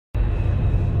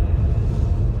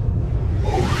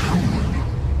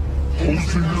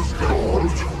Using his god?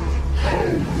 How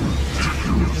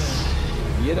ridiculous.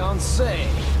 You don't say.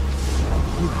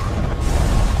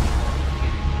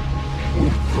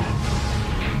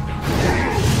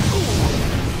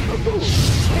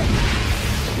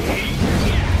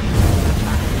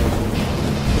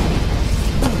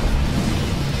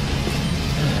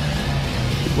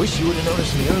 Wish you would have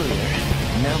noticed me earlier.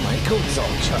 Now my coat is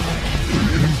all charred.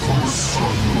 Aim for the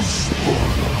son of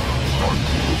Sparta. I will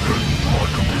avenge my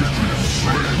compatriots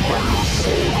slain by your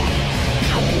sword.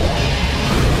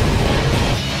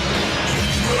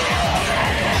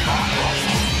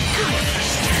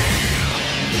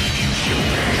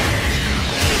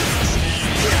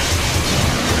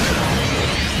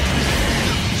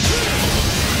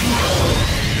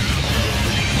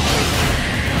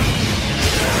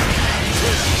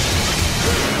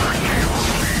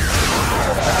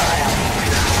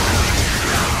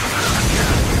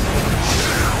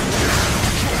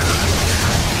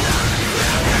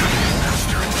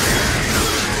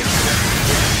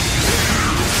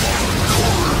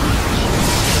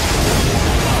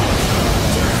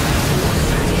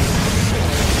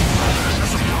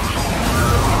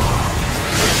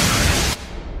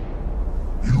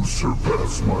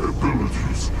 Surpass my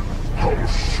abilities. How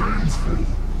shameful.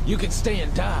 You can stay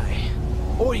and die.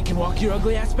 Or you can walk your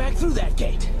ugly ass back through that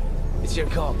gate. It's your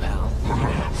call, pal.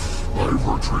 I've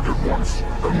retreated once,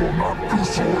 and will not do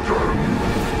so again.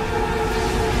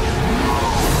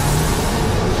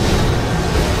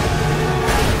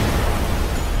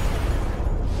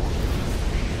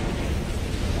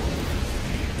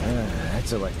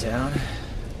 That's a letdown.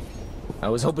 I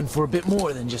was hoping for a bit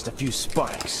more than just a few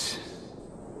sparks.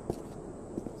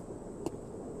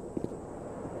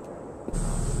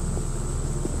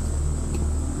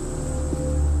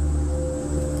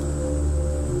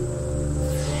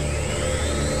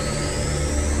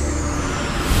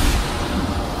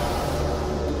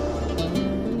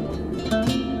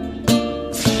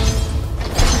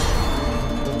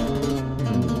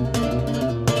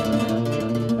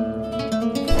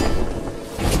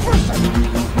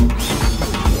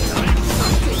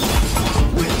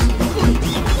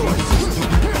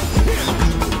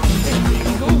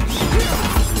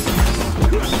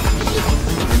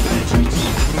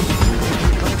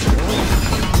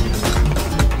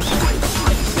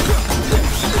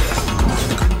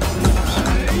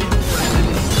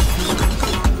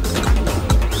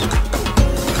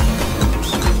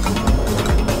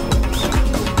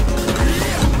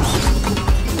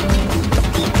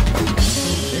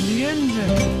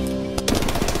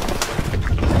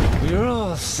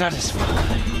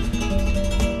 Satisfied.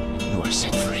 You are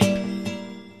set free.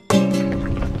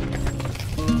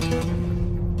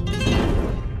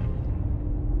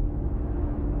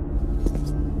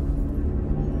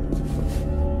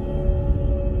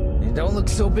 It don't look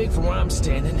so big from where I'm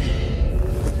standing.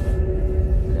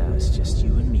 Now it's just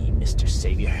you and me, Mr.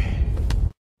 Savior.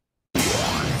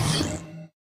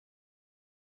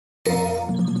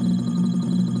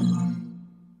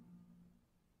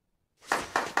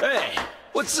 Hey!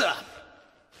 What's up?